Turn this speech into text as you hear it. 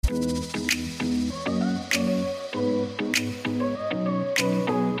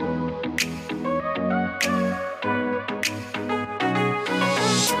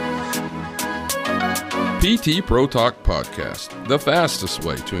PT Pro Talk Podcast, the fastest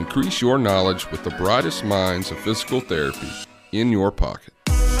way to increase your knowledge with the brightest minds of physical therapy in your pocket.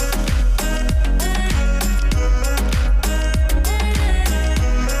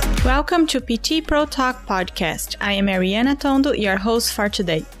 Welcome to PT Pro Talk Podcast. I am Mariana Tondo, your host for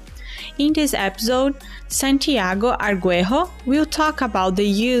today. In this episode, Santiago Argüello will talk about the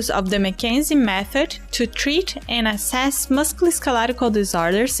use of the McKenzie method to treat and assess musculoskeletal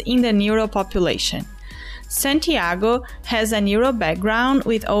disorders in the neuro population. Santiago has a neuro background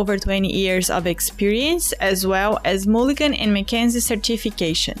with over 20 years of experience, as well as Mulligan and McKenzie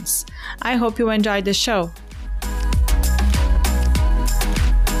certifications. I hope you enjoyed the show.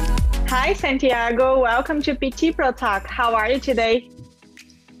 Hi, Santiago. Welcome to PT Pro Talk. How are you today?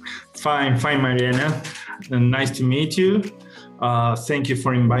 Fine, Mariana. Nice to meet you. Thank you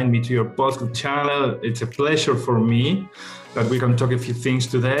for inviting me to your podcast channel. It's a pleasure for me that we can talk a few things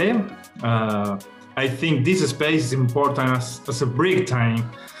today. I think this space is important as a break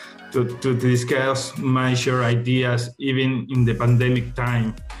time to discuss major ideas, even in the pandemic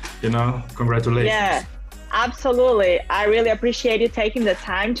time. Congratulations. Yeah, absolutely. I really appreciate you taking the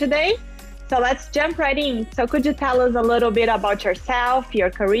time today. So let's jump right in. So could you tell us a little bit about yourself, your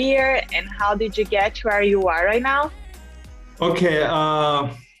career, and how did you get to where you are right now? Okay,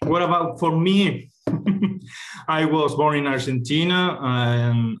 what about for me? I was born in Argentina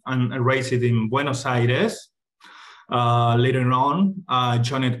and raised in Buenos Aires. Later on, I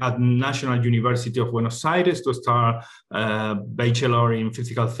joined at National University of Buenos Aires to start a bachelor in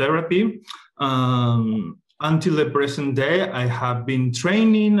physical therapy. Until the present day, I have been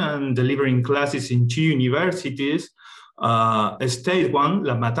training and delivering classes in two universities, a state one,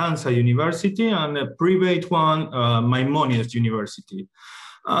 La Matanza University, and a private one, Maimonides University.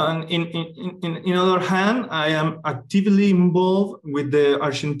 And in other hand, I am actively involved with the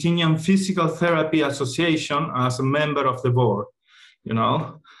Argentinian Physical Therapy Association as a member of the board,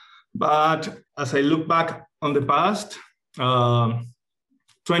 But as I look back on the past, 20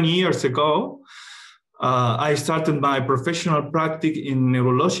 years ago, I started my professional practice in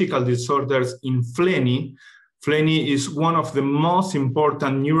neurological disorders in FLENI. FLENI is one of the most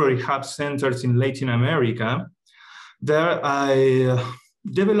important neuro rehab centers in Latin America. There I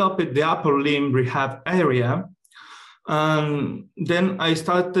developed the upper limb rehab area. And then I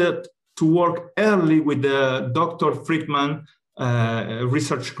started to work early with the Dr. Friedman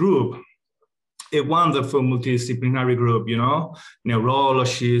research group, a wonderful multidisciplinary group,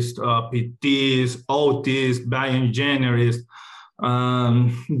 neurologists, PTs, autists, bioengineers.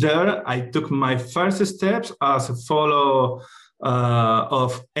 There I took my first steps as a fellow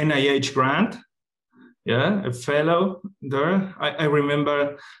of NIH grant. A fellow there. I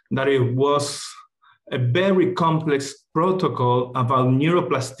remember that it was a very complex protocol about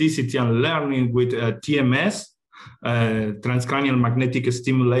neuroplasticity and learning with TMS, transcranial magnetic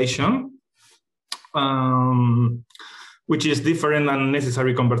stimulation, which is different and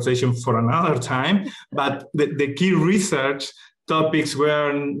necessary conversation for another time. But the key research topics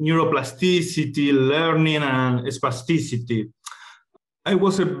were neuroplasticity, learning, and spasticity. I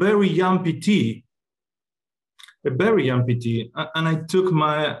was a very young PT, and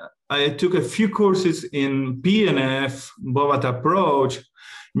I took a few courses in PNF, Bobat approach,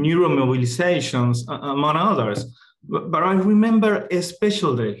 neuromobilizations, among others. But I remember a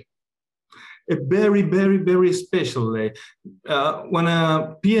special day, a very, very, very special day, when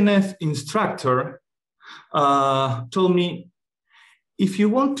a PNF instructor told me, if you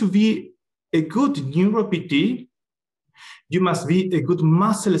want to be a good neuro PT, you must be a good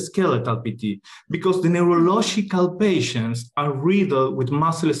musculoskeletal PT, because the neurological patients are riddled with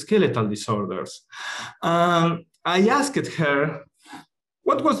musculoskeletal disorders. I asked her,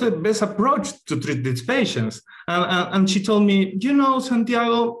 what was the best approach to treat these patients? And she told me,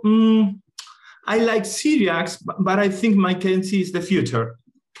 Santiago, I like celiacs, but I think McKenzie is the future.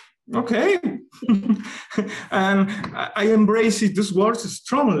 Okay. And I embraced these words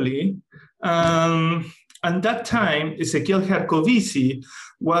strongly. And that time, Ezequiel Hercovici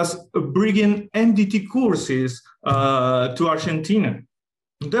was bringing MDT courses to Argentina.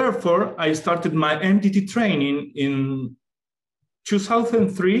 Therefore, I started my MDT training in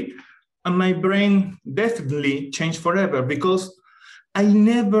 2003, and my brain definitely changed forever, because I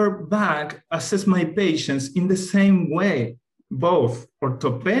never back assess my patients in the same way, both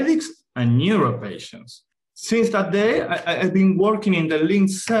orthopedics and neuro patients. Since that day, I've been working in the link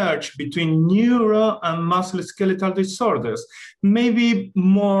search between neuro and musculoskeletal disorders, maybe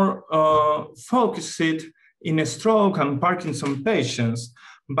more focused in stroke and Parkinson patients,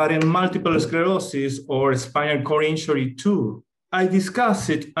 but in multiple sclerosis or spinal cord injury too. I discussed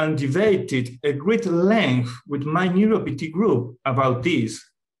it and debated at great length with my Neuro-PT group about this,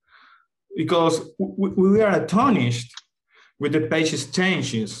 because we were astonished with the patient's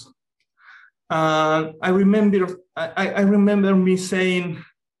changes. I remember me saying,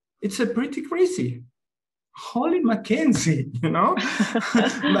 it's a pretty crazy. Holy Mackenzie, but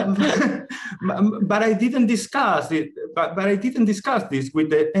I didn't discuss it. But I didn't discuss this with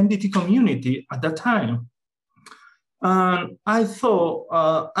the MDT community at that time. And I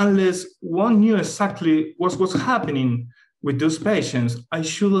thought, unless one knew exactly what was happening with those patients, I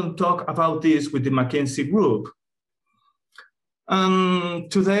shouldn't talk about this with the Mackenzie group.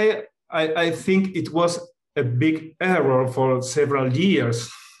 Today, I think it was a big error for several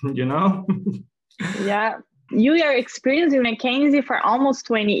years, Yeah, you are experiencing Mackenzie for almost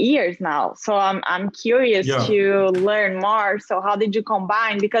 20 years now. So I'm curious to learn more. So how did you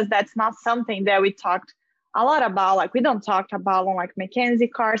combine? Because that's not something that we talked a lot about. Like, we don't talk about like Mackenzie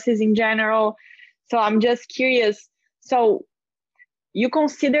courses in general. So I'm just curious. So you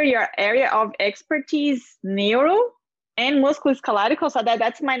consider your area of expertise neuro and musculoskeletal? So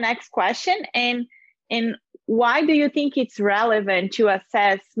that's my next question. And why do you think it's relevant to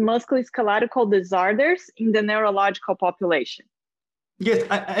assess musculoskeletal disorders in the neurological population? Yes,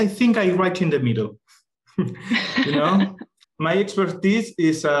 I think I'm right in the middle. My expertise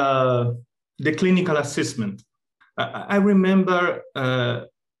is the clinical assessment. I remember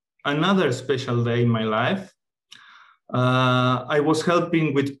another special day in my life. I was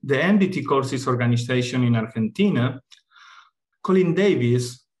helping with the MDT courses organization in Argentina. Colin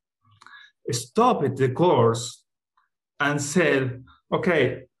Davis stopped the course and said,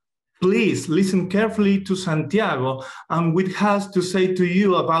 okay, please listen carefully to Santiago and what he has to say to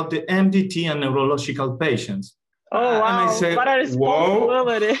you about the MDT and neurological patients. Oh, wow. And I said, what a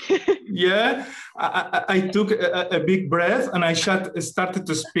responsibility. Whoa. Yeah, I took a big breath and I started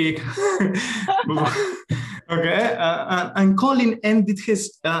to speak. Okay, and Colin ended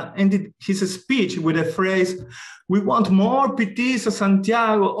his speech with a phrase, we want more PTs at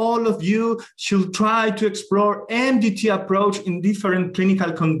Santiago. All of you should try to explore MDT approach in different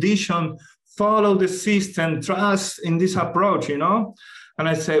clinical conditions, follow the system, trust in this approach, And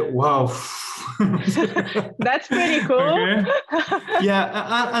I say, wow. That's pretty cool. Okay.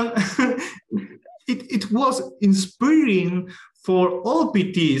 Yeah, it was inspiring for all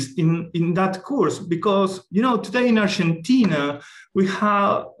PTs in that course, because today in Argentina we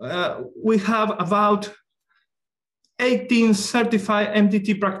have about 18 certified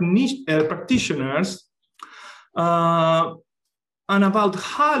MDT practitioners, and about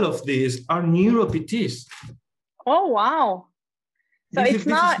half of these are neuro PTs. Oh wow! So this is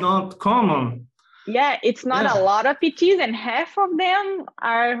not common. Yeah, it's not a lot of PTs, and half of them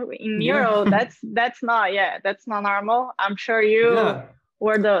are in neuro. That's not normal. I'm sure you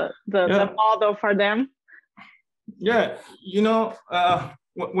were the model for them. Yeah,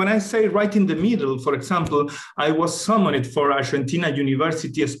 when I say right in the middle, for example, I was summoned for Argentina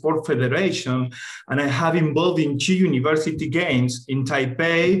University Sport Federation, and I have involved in 2 university games in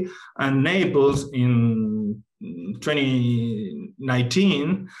Taipei and Naples in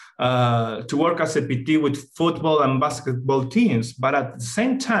 2019 to work as a PT with football and basketball teams. But at the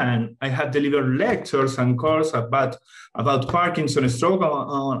same time, I have delivered lectures and courses about Parkinson's, stroke,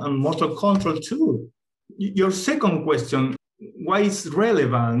 and motor control too. Your second question, why it's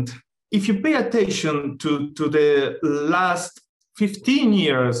relevant? If you pay attention to the last 15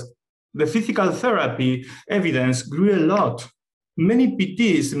 years, the physical therapy evidence grew a lot. Many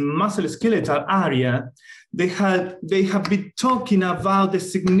PTs in musculoskeletal area, they have been talking about the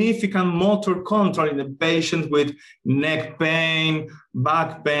significant motor control in the patient with neck pain,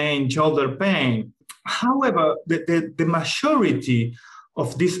 back pain, shoulder pain. However, the majority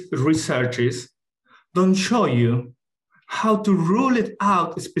of these researches don't show you how to rule it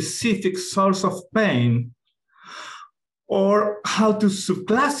out a specific source of pain or how to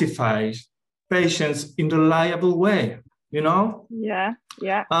subclassify patients in a reliable way, Yeah.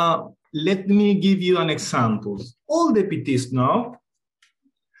 Let me give you an example. All the PTs know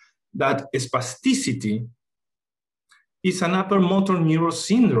that spasticity is an upper motor neuron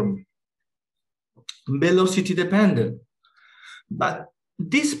syndrome, velocity dependent. But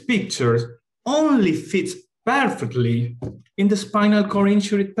this picture only fits perfectly in the spinal cord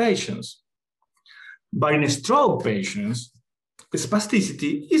injured patients. But in stroke patients,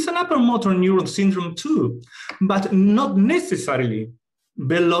 spasticity is an upper motor neuron syndrome too, but not necessarily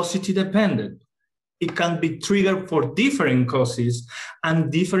velocity dependent. It can be triggered for different causes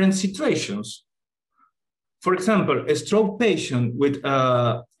and different situations. For example, a stroke patient with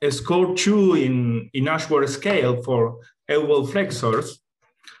a score 2 in Ashworth scale for elbow flexors,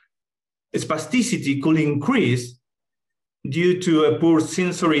 spasticity could increase due to a poor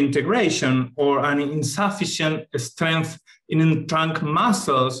sensory integration or an insufficient strength in trunk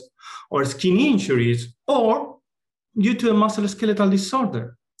muscles or skin injuries, or due to a musculoskeletal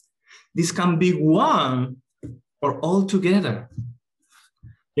disorder. This can be one or all together.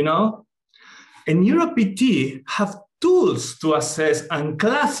 You know, a neuro-PT have tools to assess and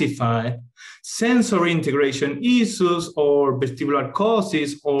classify sensory integration issues or vestibular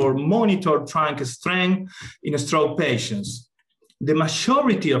causes or monitor trunk strength in stroke patients. The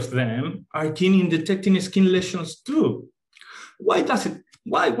majority of them are keen in detecting skin lesions too. Why does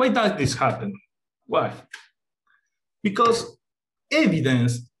this happen? Why? Because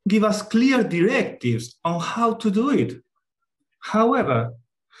evidence gives us clear directives on how to do it. However,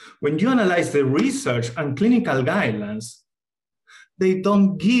 when you analyze the research and clinical guidelines, they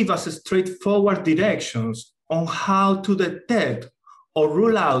don't give us straightforward directions on how to detect or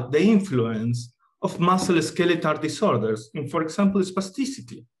rule out the influence of musculoskeletal disorders in, for example,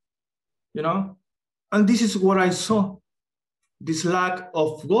 spasticity, you know? And this is what I saw, this lack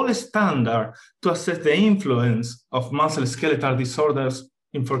of gold standard to assess the influence of musculoskeletal disorders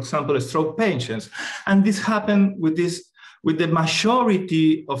in, for example, stroke patients. And this happened with the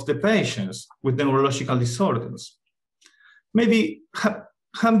majority of the patients with neurological disorders. Maybe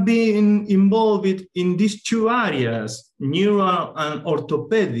have been involved in these two areas, neuro and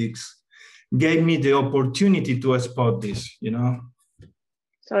orthopedics, gave me the opportunity to spot this, you know.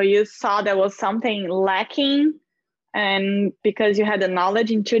 So you saw there was something lacking, and because you had the knowledge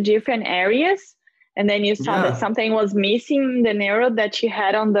in two different areas, and then you saw that something was missing in the neuro that you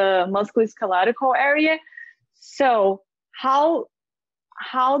had on the musculoskeletal area. So how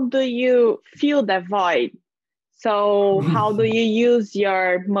do you fill that void? So how do you use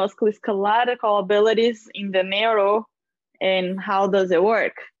your musculoskeletal abilities in the neuro, and how does it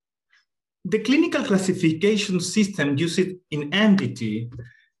work? The clinical classification system used in MDT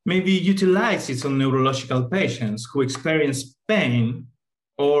may be utilized on neurological patients who experience pain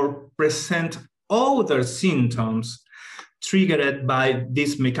or present other symptoms triggered by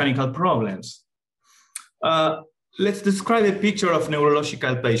these mechanical problems. Let's describe a picture of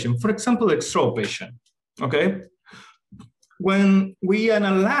neurological patient, for example, a stroke patient, okay? When we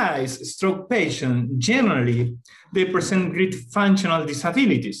analyze stroke patients, generally, they present great functional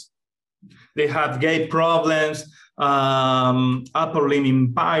disabilities. They have gait problems, upper limb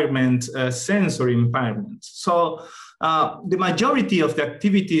impairment, sensory impairment. So the majority of the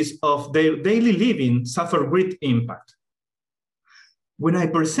activities of their daily living suffer great impact. When I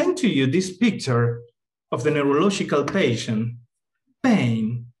present to you this picture of the neurological patient,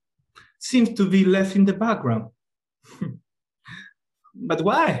 pain seems to be left in the background. But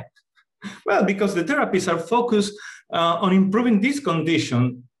why? Well, because the therapies are focused on improving this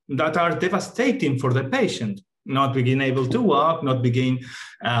condition that are devastating for the patient, not being able to walk, not being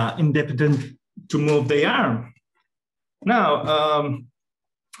independent to move the arm. Now,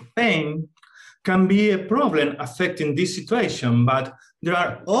 pain can be a problem affecting this situation, but there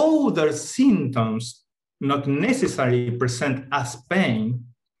are other symptoms not necessarily present as pain,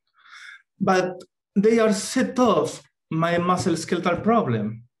 but they are set off my musculoskeletal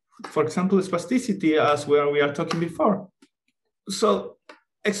problem. For example, spasticity, as we are talking before. So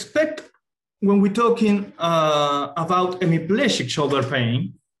expect when we're talking about hemiplegic shoulder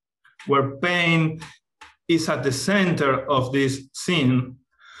pain, where pain is at the center of this scene,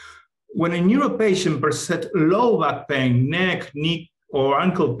 when a neuro patient presents low back pain, neck, knee, or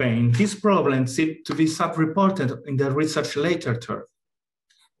ankle pain, these problems seem to be self-reported in the research literature.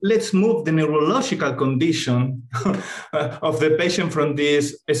 Let's move the neurological condition of the patient from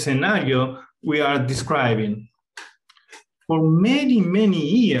this scenario we are describing. For many, many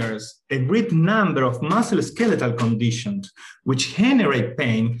years, a great number of musculoskeletal conditions which generate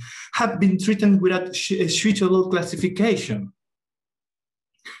pain have been treated without a suitable classification.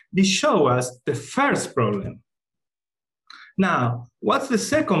 This shows us the first problem. Now, what's the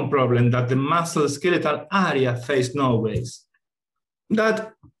second problem that the musculoskeletal area faces nowadays?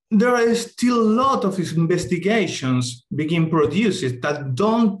 That there are still a lot of investigations being produced that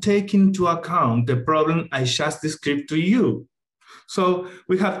don't take into account the problem I just described to you. So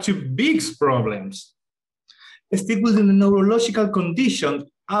we have two big problems. Still with the neurological condition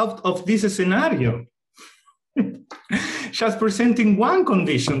out of this scenario. Just presenting one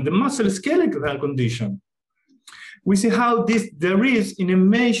condition, the musculoskeletal condition. We see how there is a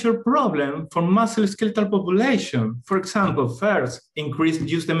major problem for musculoskeletal population. For example, first, increased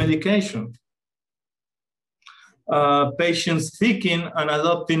use of medication. Patients seeking and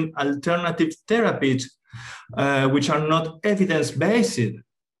adopting alternative therapies which are not evidence-based,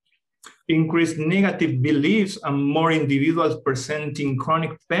 increase negative beliefs, and more individuals presenting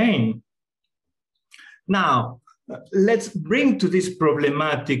chronic pain. Now, let's bring to this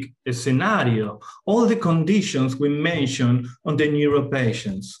problematic scenario all the conditions we mentioned on the neuro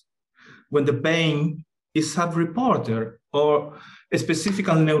patients, when the pain is self-reported or specific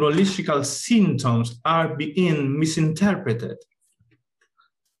neurological symptoms are being misinterpreted.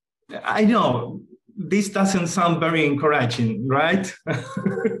 I know this doesn't sound very encouraging, right?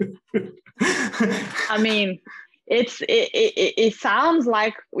 I mean, it sounds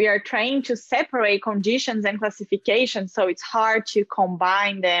like we are trying to separate conditions and classifications, so it's hard to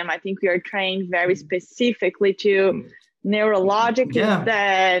combine them. I think we are trained very specifically to neurologic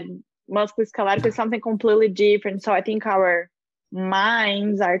that musculoskeletal is something completely different. So I think our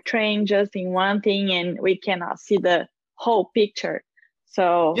minds are trained just in one thing and we cannot see the whole picture.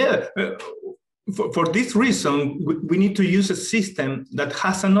 So for this reason, we need to use a system that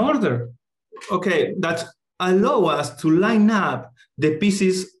has an order, okay, that allow us to line up the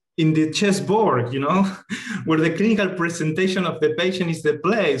pieces in the chessboard, where the clinical presentation of the patient is the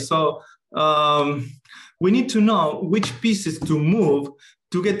place. So we need to know which pieces to move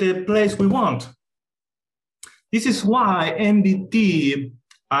to get the place we want. This is why MDT,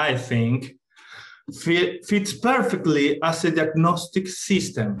 I think, fits perfectly as a diagnostic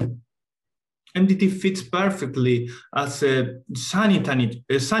system. MDT fits perfectly as a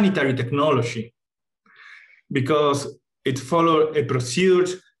sanitary technology because it follows a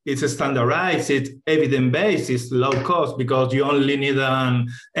procedure, it's a standardized, evidence-based, it's low cost because you only need an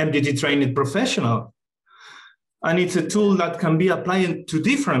MDT-trained professional. And it's a tool that can be applied to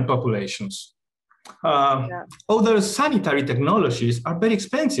different populations. Other sanitary technologies are very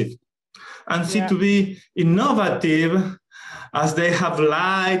expensive and seem to be innovative as they have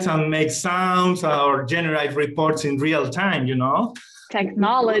lights and make sounds or generate reports in real time,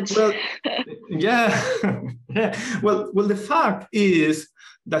 Technology. Well, Well, the fact is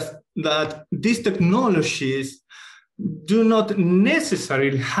that these technologies do not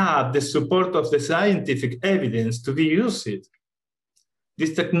necessarily have the support of the scientific evidence to be used.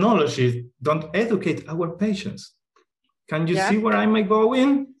 These technologies don't educate our patients. Can you see where I might go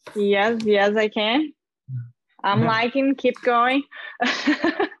in? Yes, I can. I'm liking, keep going.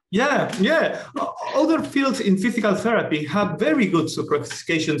 Other fields in physical therapy have very good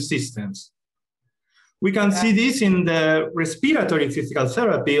subclassification systems. We can see this in the respiratory physical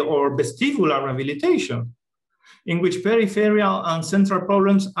therapy or vestibular rehabilitation, in which peripheral and central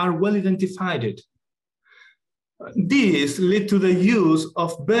problems are well identified. These lead to the use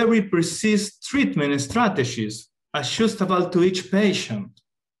of very precise treatment strategies adjustable to each patient.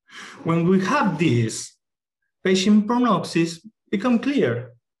 When we have this, patient prognosis become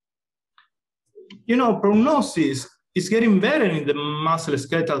clear. Prognosis is getting better in the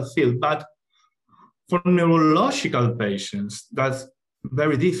musculoskeletal field, but for neurological patients, that's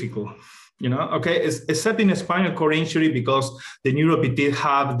very difficult. Except in a spinal cord injury because the neuroPT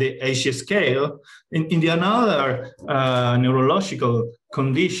have the H scale. In the another neurological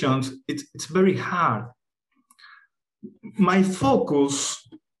conditions, it's very hard. My focus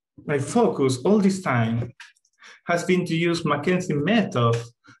all this time has been to use Mackenzie method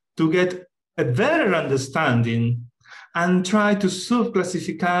to get a better understanding and try to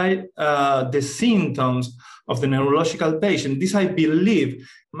subclassify the symptoms of the neurological patient. This, I believe,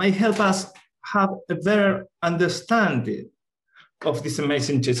 might help us have a better understanding of this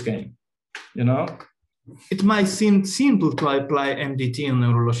amazing chess game. It might seem simple to apply MDT on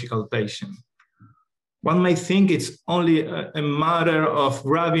neurological patient. One may think it's only a matter of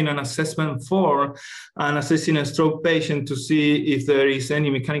grabbing an assessment form and assessing a stroke patient to see if there is any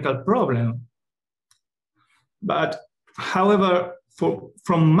mechanical problem. But however,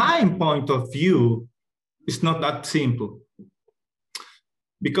 from my point of view, it's not that simple.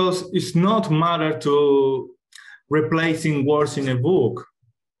 Because it's not matter to replacing words in a book,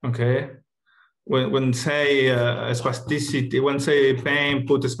 okay? When say spasticity, when say pain,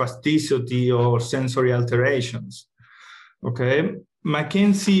 put spasticity or sensory alterations, okay?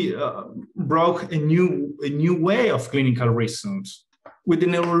 Mackenzie brought a new way of clinical reasons. With the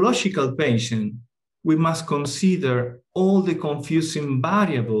neurological patient, we must consider all the confusing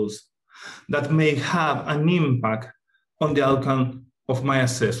variables that may have an impact on the outcome of my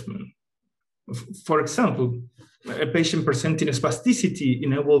assessment. For example, a patient presenting spasticity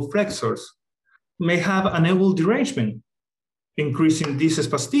in elbow flexors may have an elbow derangement, increasing this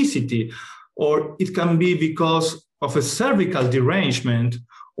spasticity, or it can be because of a cervical derangement,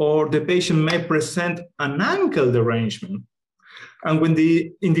 or the patient may present an ankle derangement. And when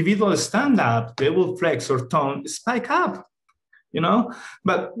the individual stand up, they will flex or tone spike up,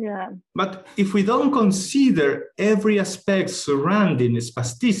 But if we don't consider every aspect surrounding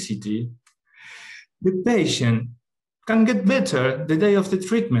spasticity, the patient can get better the day of the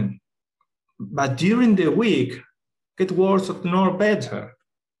treatment, but during the week, get worse or better.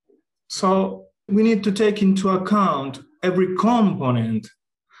 So we need to take into account every component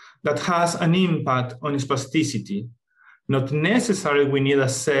that has an impact on spasticity. Not necessarily we need to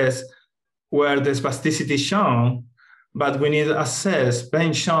assess where the spasticity is shown, but we need to assess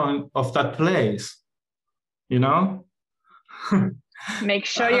pain shown of that place, Make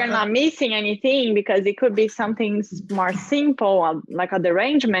sure you're not missing anything, because it could be something more simple, like a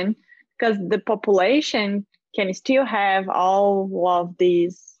derangement, because the population can still have all of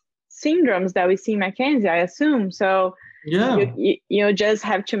these syndromes that we see in Mackenzie, I assume. So you just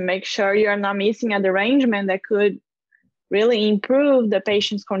have to make sure you're not missing a derangement that could really improve the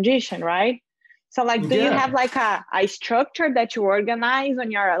patient's condition, right? So do you have a structure that you organize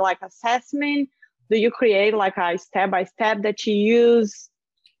on your assessment? Do you create a step-by-step that you use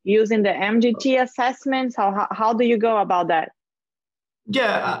using the MDT assessments? How do you go about that?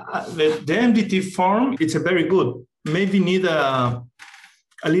 Yeah, the MDT form, it's a very good. Maybe need a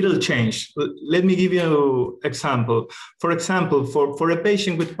little change. Let me give you an example. For example, for a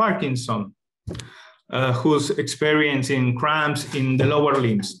patient with Parkinson who's experiencing cramps in the lower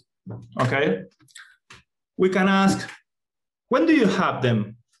limbs, okay? We can ask, when do you have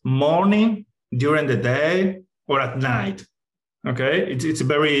them? Morning, during the day, or at night? Okay, it's a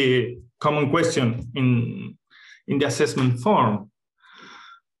very common question in the assessment form.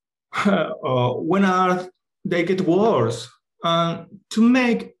 When are they get worse? To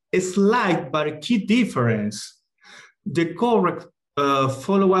make a slight but key difference, the correct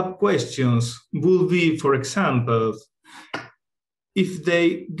follow-up questions will be, for example, if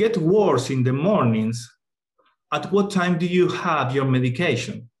they get worse in the mornings, at what time do you have your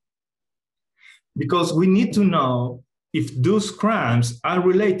medication? Because we need to know if those cramps are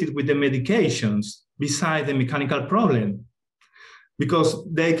related with the medications beside the mechanical problem. Because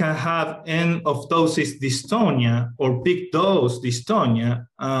they can have end-of-dose dystonia or peak dose dystonia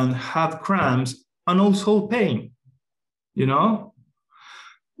and have cramps and also pain,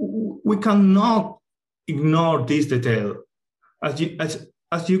 We cannot ignore this detail. As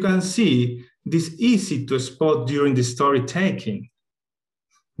you can see, this is easy to spot during the story taking.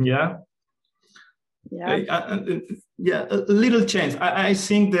 Yeah, a little change. I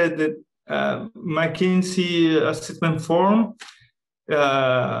think that the McKinsey assessment form,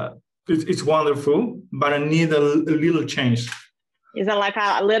 it's wonderful, but I need a little change. Is it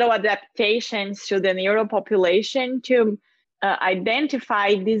a little adaptations to the neuro population to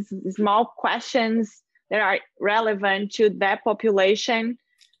identify these small questions that are relevant to that population?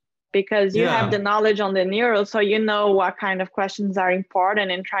 Because you have the knowledge on the neuro, so you know what kind of questions are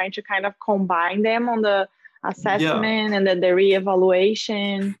important, and trying to kind of combine them on the assessment and the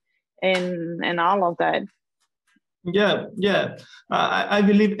re-evaluation and all of that. I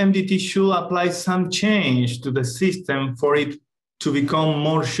believe MDT should apply some change to the system for it to become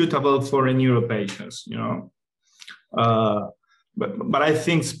more suitable for a neuro patients, But I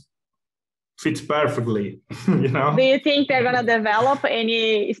think fits perfectly, Do you think they're going to develop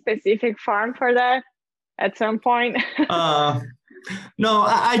any specific form for that at some point? No,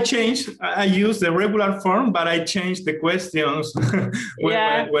 I changed. I used the regular form, but I changed the questions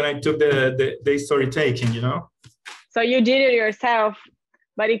when I took the story taking, So you did it yourself,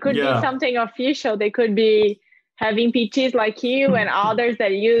 but it could be something official. They could be having PTs like you and others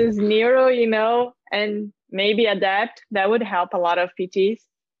that use neuro, and maybe adapt. That would help a lot of PTs.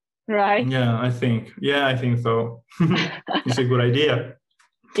 Right? I think so. It's a good idea.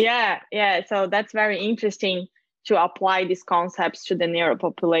 So that's very interesting to apply these concepts to the neuro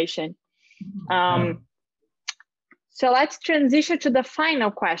population. So let's transition to the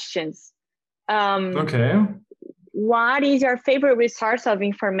final questions. Okay. What is your favorite resource of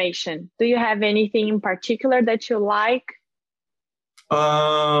information? Do you have anything in particular that you like?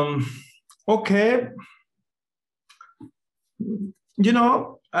 Okay.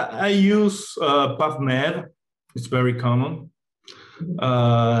 I use PubMed. It's very common.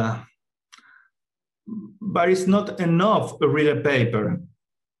 But it's not enough to read a paper.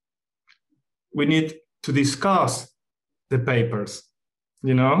 We need to discuss the papers,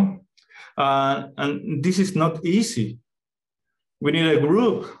 and this is not easy. We need a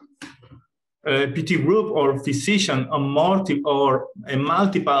group, a PT group or physician, or a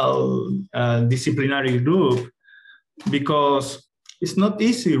multiple disciplinary group, because it's not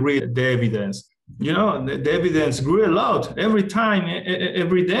easy to read the evidence. The evidence grew a lot every time,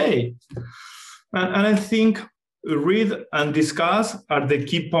 every day. And I think read and discuss are the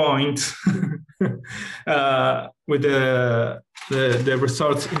key points with the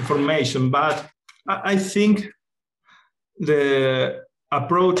results information. But I think the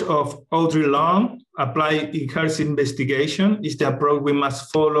approach of Audrey Long, applied in health investigation, is the approach we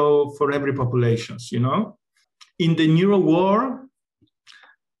must follow for every population, In the neuro world,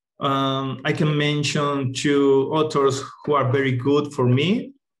 I can mention two authors who are very good for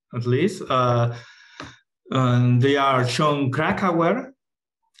me, at least. And they are Sean Krakauer.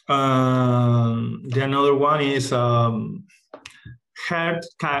 The another one is Gert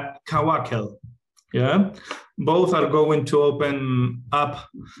Kawakel. Yeah, both are going to open up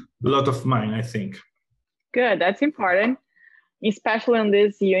a lot of mind, I think. Good, that's important, especially in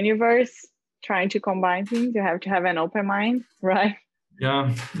this universe, trying to combine things. You have to have an open mind, right?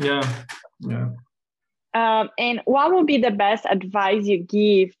 Yeah. And what would be the best advice you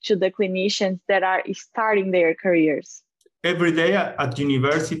give to the clinicians that are starting their careers? Every day at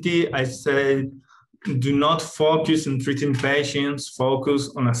university, I say, do not focus on treating patients,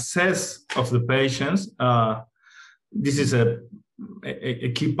 focus on assess of the patients. This is a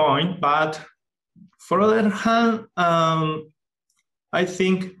key point, but for the other hand, I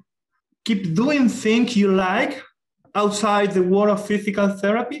think keep doing things you like outside the world of physical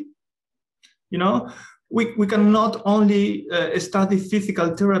therapy. We cannot only study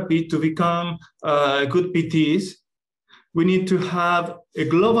physical therapy to become good PTs. We need to have a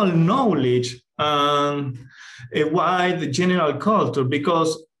global knowledge and a wide general culture,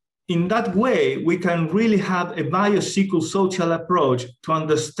 because in that way, we can really have a biopsychosocial approach to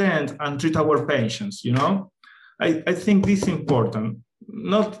understand and treat our patients, I think this is important.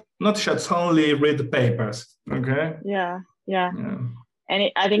 Not just only read the papers, okay? Yeah.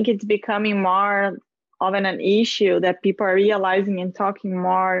 And I think it's becoming more of an issue that people are realizing and talking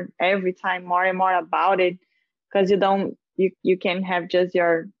more every time, more and more about it, because you can have just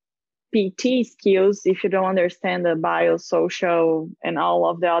your PT skills if you don't understand the biosocial and all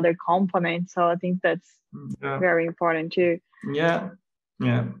of the other components. So I think that's very important too. Yeah.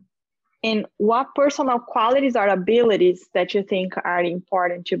 And what personal qualities or abilities that you think are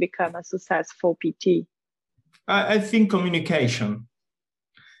important to become a successful PT? I think communication.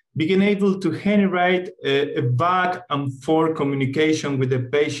 Being able to generate a back and forth communication with the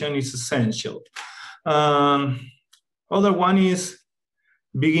patient is essential. Other one is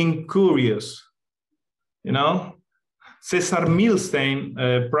being curious. Cesar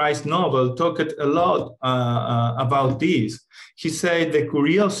Milstein, Prize Nobel, talked a lot about this. He said the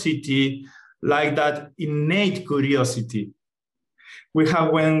curiosity, like that innate curiosity we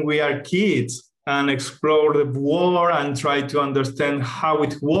have when we are kids and explore the world and try to understand how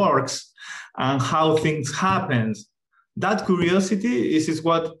it works and how things happen. That curiosity is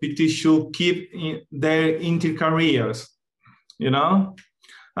what PT should keep in their inter-careers,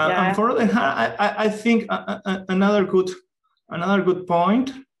 And for the hand, I think another good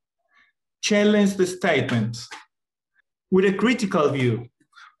point, challenge the statements with a critical view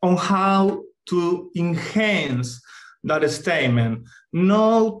on how to enhance that statement,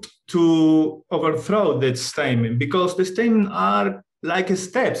 not to overthrow that statement, because the statements are like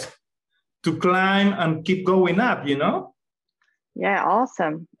steps to climb and keep going up, Yeah,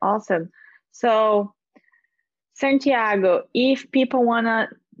 awesome. So, Santiago, if people want to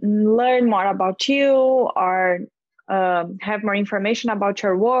learn more about you or have more information about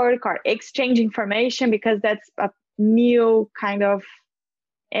your work or exchange information, because that's a new kind of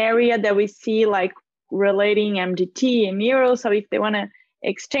area that we see, like relating MDT and Neuro. So if they want to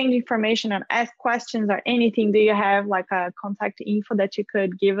exchange information and ask questions or anything, do you have like a contact info that you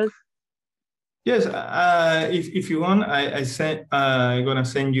could give us? Yes, if you want, I'm gonna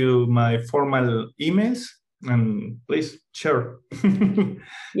send you my formal emails, and please share.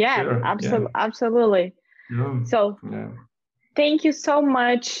 Yeah, sure. Absolutely. Yeah. So, thank you so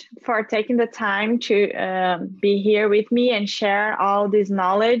much for taking the time to be here with me and share all this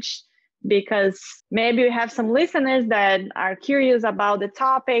knowledge, because maybe we have some listeners that are curious about the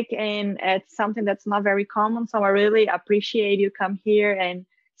topic and it's something that's not very common. So I really appreciate you come here and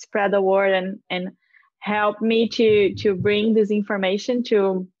spread the word and help me to bring this information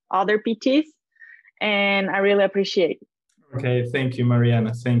to other PTs. And I really appreciate it. Okay, thank you,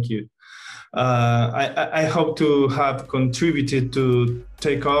 Mariana. Thank you. I hope to have contributed to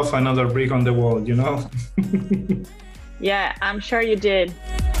take off another brick on the wall, Yeah, I'm sure you did.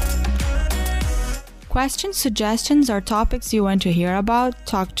 Questions, suggestions, or topics you want to hear about,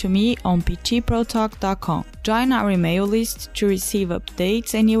 talk to me on ptprotalk.com. Join our email list to receive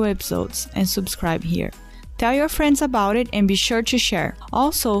updates and new episodes, and subscribe here. Tell your friends about it and be sure to share.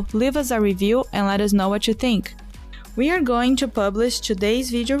 Also, leave us a review and let us know what you think. We are going to publish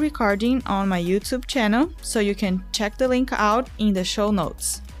today's video recording on my YouTube channel, so you can check the link out in the show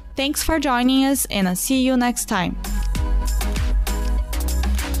notes. Thanks for joining us, and I'll see you next time.